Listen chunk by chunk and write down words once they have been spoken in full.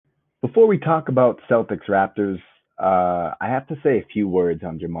Before we talk about Celtics Raptors, I have to say a few words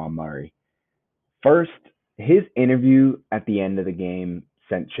on Jamal Murray. First, his interview at the end of the game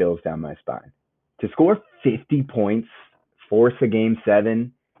sent chills down my spine. To score 50 points, force a game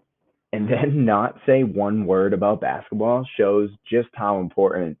seven, and then not say one word about basketball shows just how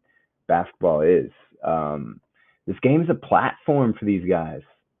important basketball is. This game is a platform for these guys,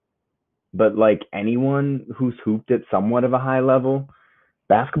 but like anyone who's hooped at somewhat of a high level,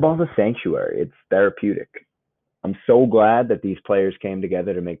 basketball is a sanctuary. It's therapeutic. I'm so glad that these players came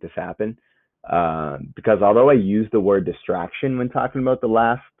together to make this happen. Because although I used the word distraction when talking about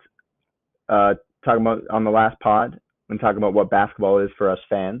uh, talking about on the last pod, when talking about what basketball is for us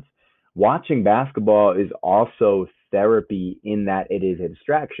fans, watching basketball is also therapy in that it is a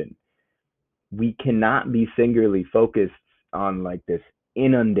distraction. We cannot be singularly focused on like this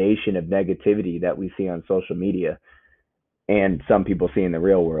inundation of negativity that we see on social media and some people see in the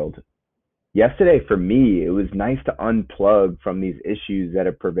real world. Yesterday for me, it was nice to unplug from these issues that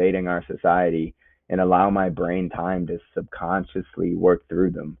are pervading our society and allow my brain time to subconsciously work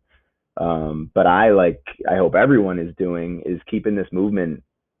through them. But I hope everyone is doing is keeping this movement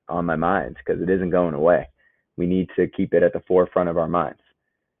on my mind because it isn't going away. We need to keep it at the forefront of our minds.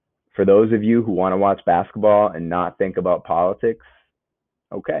 For those of you who want to watch basketball and not think about politics,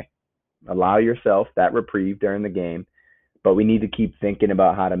 okay, allow yourself that reprieve during the game, but we need to keep thinking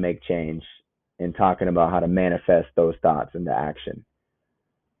about how to make change and talking about how to manifest those thoughts into action,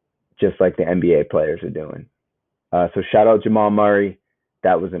 just like the NBA players are doing. So shout out Jamal Murray.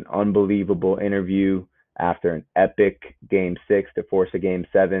 That was an unbelievable interview after an epic game six to force a game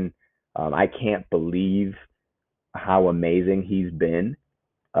seven. I can't believe how amazing he's been.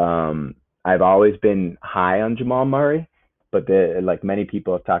 I've always been high on Jamal Murray, but like many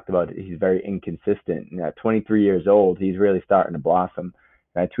people have talked about, he's very inconsistent. At 23 years old, he's really starting to blossom.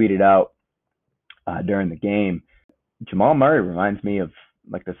 And I tweeted out during the game, Jamal Murray reminds me of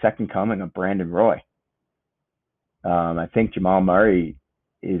like the second coming of Brandon Roy. I think Jamal Murray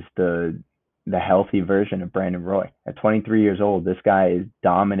is the healthy version of Brandon Roy. At 23 years old, this guy is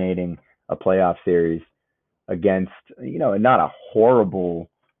dominating a playoff series against, not a horrible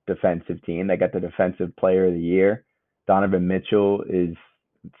defensive team. They got the defensive player of the year. Donovan Mitchell is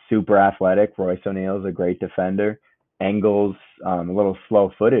super athletic. Royce O'Neal is a great defender. Engels, a little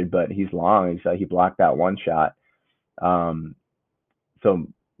slow footed, but he's long. He blocked that one shot. Um, so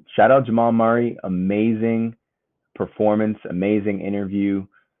shout out Jamal Murray. Amazing performance, amazing interview.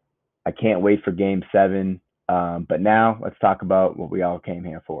 I can't wait for game seven. But now let's talk about what we all came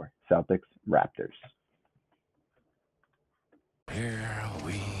here for. Celtics, Raptors. Here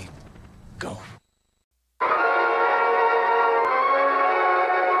we go.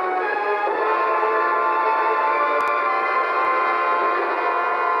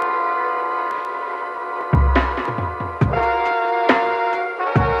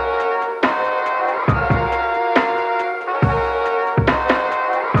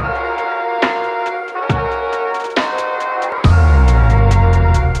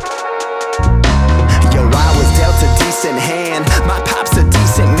 Yo, I was dealt a decent hand. My pop's a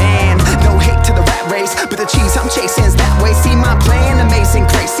decent man. No hate to the rat race, but the cheese I'm chasing's that way. See my plan, amazing,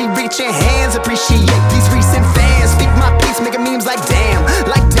 crazy, reaching hands. Appreciate these recent fans. Speak my peace, making memes like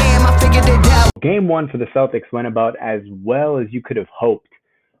damn, I figured it out. Game one for the Celtics went about as well as you could have hoped.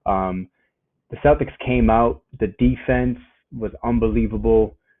 Um, the Celtics came out. The defense was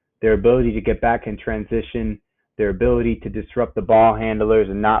unbelievable. Their ability to get back in transition, their ability to disrupt the ball handlers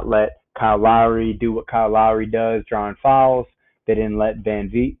and not let Kyle Lowry do what Kyle Lowry does, drawing fouls. They didn't let Van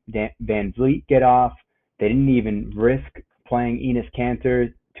Vliet get off. They didn't even risk playing Enes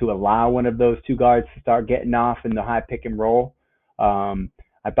Kanter to allow one of those two guards to start getting off in the high pick and roll.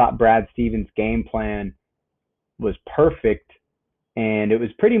 I thought Brad Stevens' game plan was perfect, and it was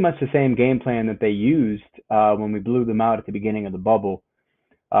pretty much the same game plan that they used when we blew them out at the beginning of the bubble.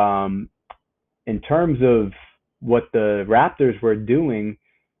 Um, in terms of what the Raptors were doing,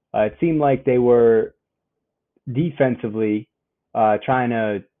 it seemed like they were defensively trying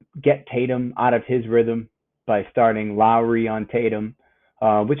to get Tatum out of his rhythm by starting Lowry on Tatum,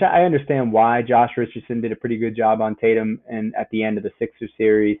 which I understand why. Josh Richardson did a pretty good job on Tatum and at the end of the Sixers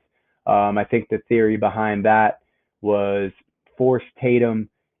series. I think the theory behind that was force Tatum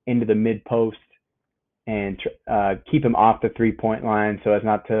into the mid post and keep him off the 3 point line so as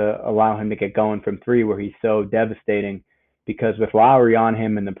not to allow him to get going from three where he's so devastating. Because with Lowry on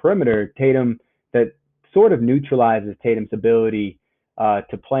him in the perimeter, Tatum, that sort of neutralizes Tatum's ability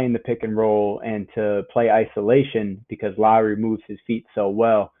to play in the pick and roll and to play isolation because Lowry moves his feet so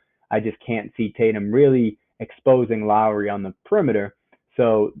well. I just can't see Tatum really exposing Lowry on the perimeter.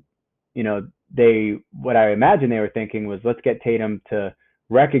 So what I imagine they were thinking was, let's get Tatum to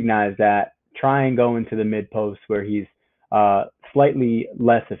recognize that, try and go into the mid post where he's slightly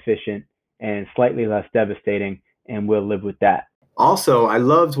less efficient and slightly less devastating, and we'll live with that. Also, I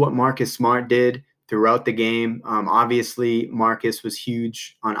loved what Marcus Smart did throughout the game. Obviously, Marcus was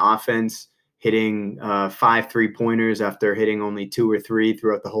huge on offense, hitting 5 3-pointers after hitting only 2 or 3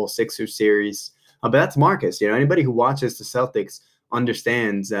 throughout the whole Sixers series. But that's Marcus. Anybody who watches the Celtics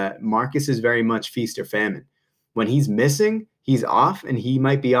understands that Marcus is very much feast or famine. When he's missing, he's off, and he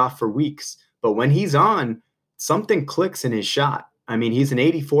might be off for weeks. But when he's on, something clicks in his shot. I mean, he's an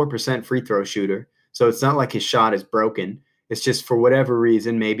 84% free throw shooter, so it's not like his shot is broken. It's just for whatever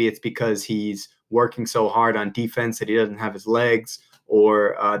reason, maybe it's because he's working so hard on defense that he doesn't have his legs,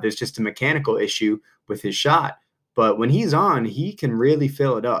 or there's just a mechanical issue with his shot. But when he's on, he can really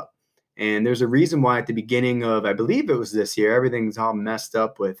fill it up. And there's a reason why at the beginning of, I believe it was this year, everything's all messed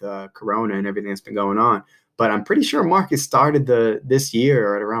up with Corona and everything that's been going on. But I'm pretty sure Marcus started this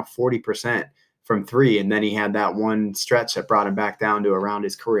year at around 40% from 3, and then he had that one stretch that brought him back down to around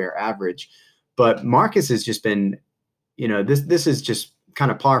his career average. But Marcus has just been, this is just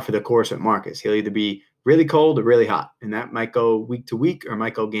kind of par for the course with Marcus. He'll either be really cold or really hot, and that might go week to week or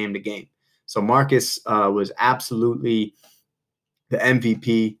might go game to game. So Marcus was absolutely the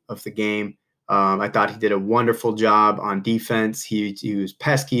MVP of the game. I thought he did a wonderful job on defense. He was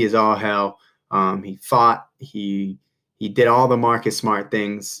pesky as all hell. He fought. He did all the Marcus Smart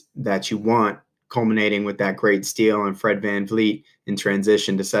things that you want, culminating with that great steal on Fred VanVleet in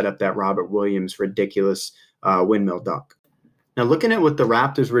transition to set up that Robert Williams ridiculous windmill dunk. Now, looking at what the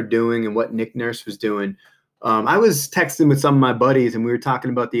Raptors were doing and what Nick Nurse was doing, I was texting with some of my buddies, and we were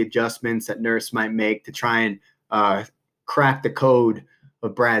talking about the adjustments that Nurse might make to try and crack the code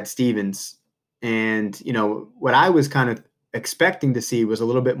of Brad Stevens. And, what I was kind of expecting to see was a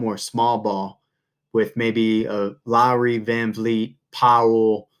little bit more small ball with maybe Lowry, VanVleet,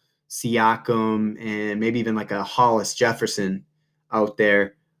 Powell, Siakam, and maybe even like a Hollis Jefferson out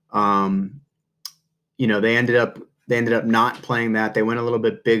there. They ended up not playing that. They went a little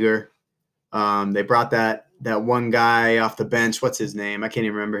bit bigger. They brought that one guy off the bench. What's his name? I can't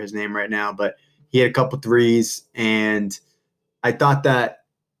even remember his name right now, but he had a couple threes, and I thought that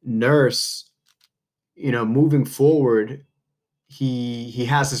Nurse, moving forward, he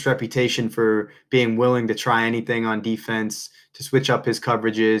has this reputation for being willing to try anything on defense, to switch up his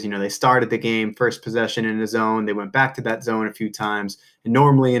coverages. They started the game first possession in the zone. They went back to that zone a few times. And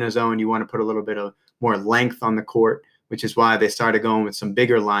normally in a zone, you want to put a little bit of more length on the court, which is why they started going with some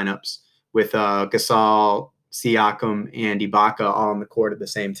bigger lineups with Gasol, Siakam, and Ibaka all on the court at the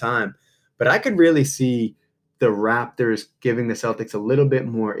same time. But I could really see the Raptors giving the Celtics a little bit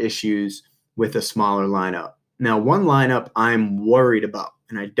more issues with a smaller lineup. Now, one lineup I'm worried about,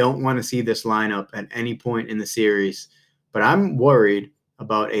 and I don't want to see this lineup at any point in the series, but I'm worried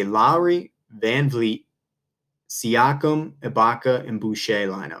about a Lowry, VanVleet, Siakam, Ibaka, and Boucher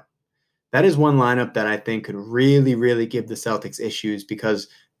lineup. That is one lineup that I think could really, really give the Celtics issues because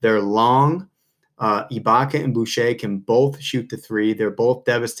they're long. Ibaka and Boucher can both shoot the 3. They're both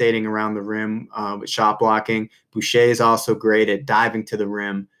devastating around the rim with shot blocking. Boucher is also great at diving to the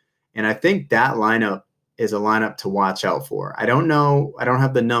rim. And I think that lineup is a lineup to watch out for. I don't know. I don't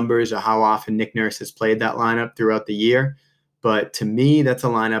have the numbers or how often Nick Nurse has played that lineup throughout the year. But to me, that's a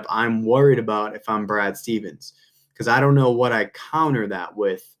lineup I'm worried about if I'm Brad Stevens, because I don't know what I counter that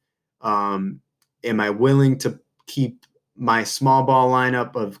with. Am I willing to keep my small ball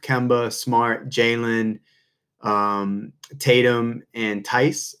lineup of Kemba, Smart, Jalen, Tatum, and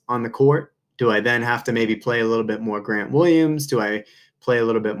Tice on the court? Do I then have to maybe play a little bit more Grant Williams? Do I play a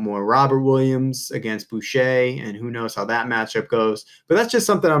little bit more Robert Williams against Boucher? And who knows how that matchup goes. But that's just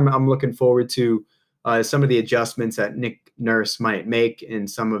something I'm looking forward to, some of the adjustments that Nick Nurse might make in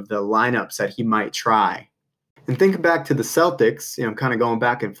some of the lineups that he might try. And thinking back to the Celtics, I'm kind of going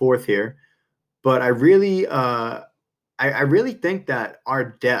back and forth here, but I really think that our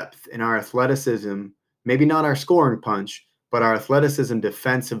depth and our athleticism, maybe not our scoring punch, but our athleticism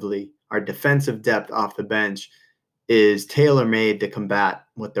defensively, our defensive depth off the bench is tailor-made to combat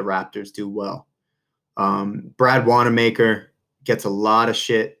what the Raptors do well. Brad Wanamaker gets a lot of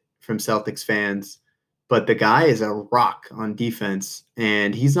shit from Celtics fans, but the guy is a rock on defense,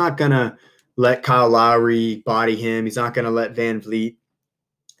 and he's not going to let Kyle Lowry body him. He's not going to let VanVleet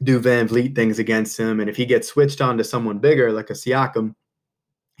do VanVleet things against him. And if he gets switched on to someone bigger like a Siakam,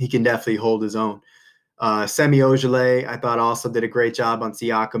 he can definitely hold his own. Semi Ojeleye, I thought, also did a great job on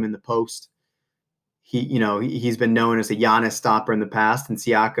Siakam in the post. He's been known as a Giannis stopper in the past, and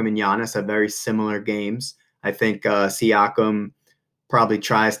Siakam and Giannis have very similar games. I think Siakam probably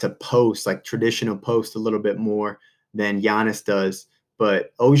tries to post, like traditional post, a little bit more than Giannis does.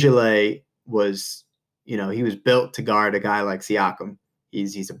 But Ogilvy was, he was built to guard a guy like Siakam.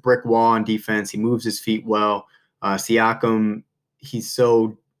 He's a brick wall on defense. He moves his feet well. Siakam, he's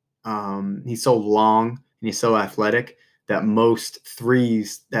so long and he's so athletic that most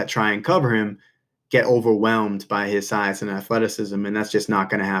threes that try and cover him get overwhelmed by his size and athleticism, and that's just not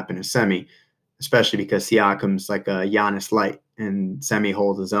going to happen to Semi, especially because Siakam's like a Giannis light, and Semi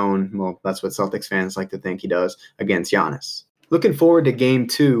holds his own. Well, that's what Celtics fans like to think he does against Giannis. Looking forward to Game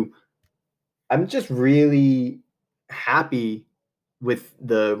 2. I'm just really happy with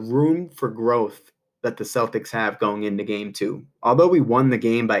the room for growth that the Celtics have going into Game 2. Although we won the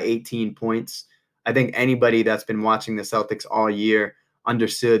game by 18 points, I think anybody that's been watching the Celtics all year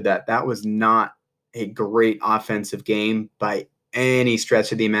understood that that was not a great offensive game by any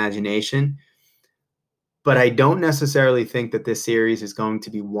stretch of the imagination. But I don't necessarily think that this series is going to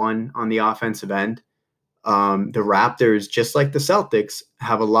be won on the offensive end. The Raptors, just like the Celtics,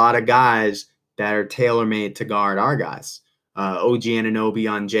 have a lot of guys that are tailor-made to guard our guys. OG Anunoby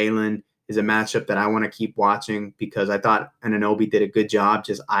on Jalen is a matchup that I want to keep watching because I thought Anunoby did a good job,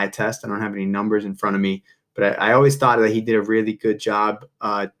 just eye test. I don't have any numbers in front of me, but I always thought that he did a really good job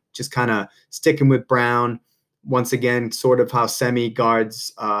just kind of sticking with Brown. Once again, sort of how Semi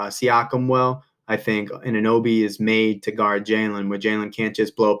guards Siakam well. I think Anunoby is made to guard Jalen, where Jalen can't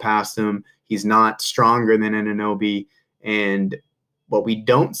just blow past him. He's not stronger than Anunoby. And what we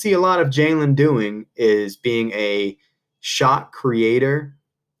don't see a lot of Jalen doing is being a shot creator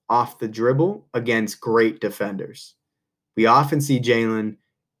off the dribble against great defenders. We often see Jalen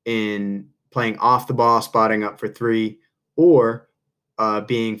in playing off the ball, spotting up for three, or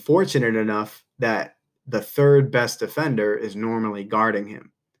being fortunate enough that the third best defender is normally guarding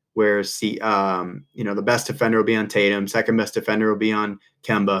him. Whereas the best defender will be on Tatum, second best defender will be on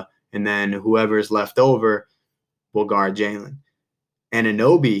Kemba, and then whoever's left over will guard Jalen.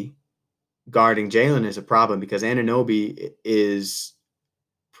 Anunoby guarding Jalen is a problem because Anunoby is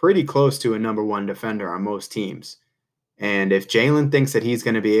pretty close to a number one defender on most teams. And if Jalen thinks that he's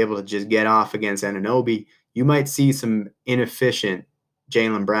going to be able to just get off against Anunoby, you might see some inefficient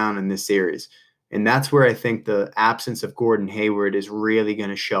Jaylen Brown in this series. And that's where I think the absence of Gordon Hayward is really going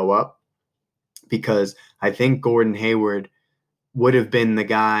to show up, because I think Gordon Hayward would have been the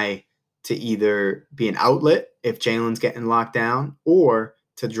guy to either be an outlet if Jalen's getting locked down, or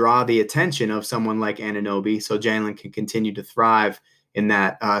to draw the attention of someone like Anunoby so Jalen can continue to thrive in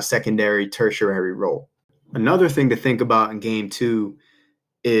that secondary, tertiary role. Another thing to think about in Game 2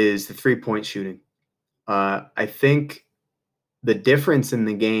 is the three-point shooting. I think the difference in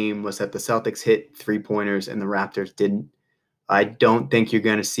the game was that the Celtics hit three-pointers and the Raptors didn't. I don't think you're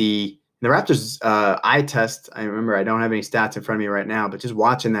going to see the Raptors eye test. I remember I don't have any stats in front of me right now, but just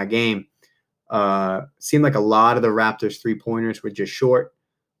watching that game, seemed like a lot of the Raptors three-pointers were just short.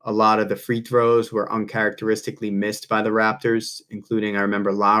 A lot of the free throws were uncharacteristically missed by the Raptors, including, I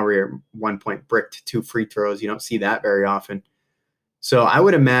remember, Lowry at one point bricked 2 free throws. You don't see that very often. So I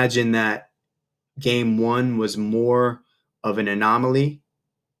would imagine that Game 1 was more of an anomaly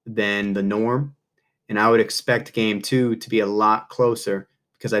than the norm. And I would expect Game 2 to be a lot closer,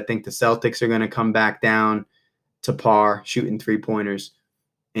 because I think the Celtics are going to come back down to par, shooting three-pointers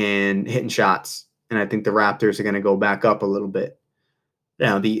and hitting shots. And I think the Raptors are going to go back up a little bit.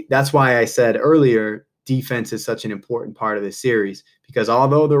 Now, that's why I said earlier, defense is such an important part of this series, because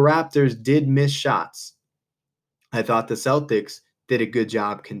although the Raptors did miss shots, I thought the Celtics did a good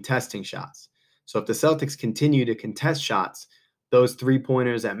job contesting shots. So if the Celtics continue to contest shots, those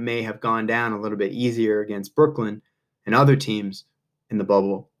three-pointers that may have gone down a little bit easier against Brooklyn and other teams in the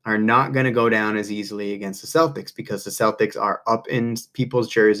bubble are not going to go down as easily against the Celtics, because the Celtics are up in people's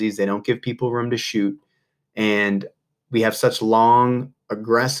jerseys. They don't give people room to shoot. And we have such long,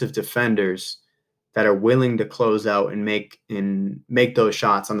 aggressive defenders that are willing to close out and make those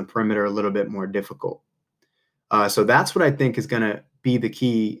shots on the perimeter a little bit more difficult. So that's what I think is going to be the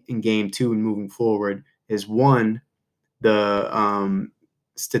key in Game 2 and moving forward, is one, the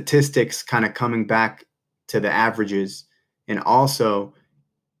statistics kind of coming back to the averages, and also,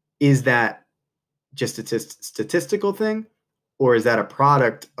 is that just a statistical thing, or is that a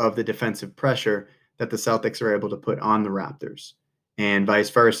product of the defensive pressure that the Celtics are able to put on the Raptors? And vice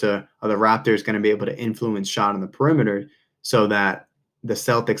versa, are the Raptors going to be able to influence shot on the perimeter so that the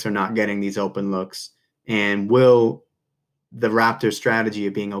Celtics are not getting these open looks? And will the Raptors' strategy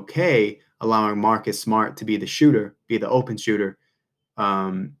of being okay, allowing Marcus Smart to be the shooter, be the open shooter,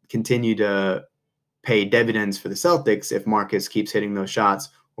 continue to pay dividends for the Celtics if Marcus keeps hitting those shots?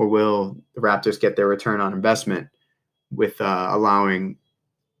 Or will the Raptors get their return on investment with allowing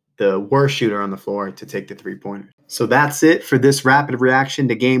the worst shooter on the floor to take the three-pointer. So that's it for this rapid reaction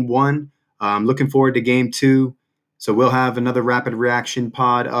to Game 1. I'm looking forward to Game 2. So we'll have another rapid reaction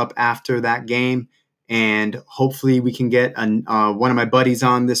pod up after that game, and hopefully we can get one of my buddies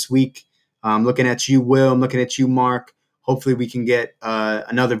on this week. I'm looking at you, Will. I'm looking at you, Mark. Hopefully we can get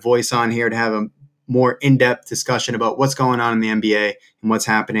another voice on here to have a more in-depth discussion about what's going on in the NBA and what's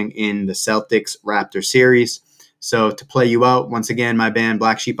happening in the Celtics-Raptors series. So to play you out, once again, my band,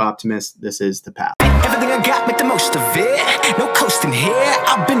 Black Sheep Optimist, this is The Pal. Everything I got, make the most of it. No coasting here.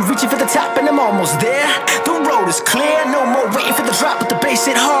 I've been reaching for the top and I'm almost there. The road is clear. No more waiting for the drop, but the bass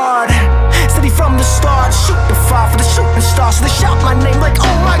hit hard. Steady from the start. Shooting far for the shooting stars. So they shout my name like,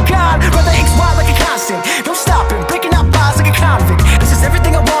 oh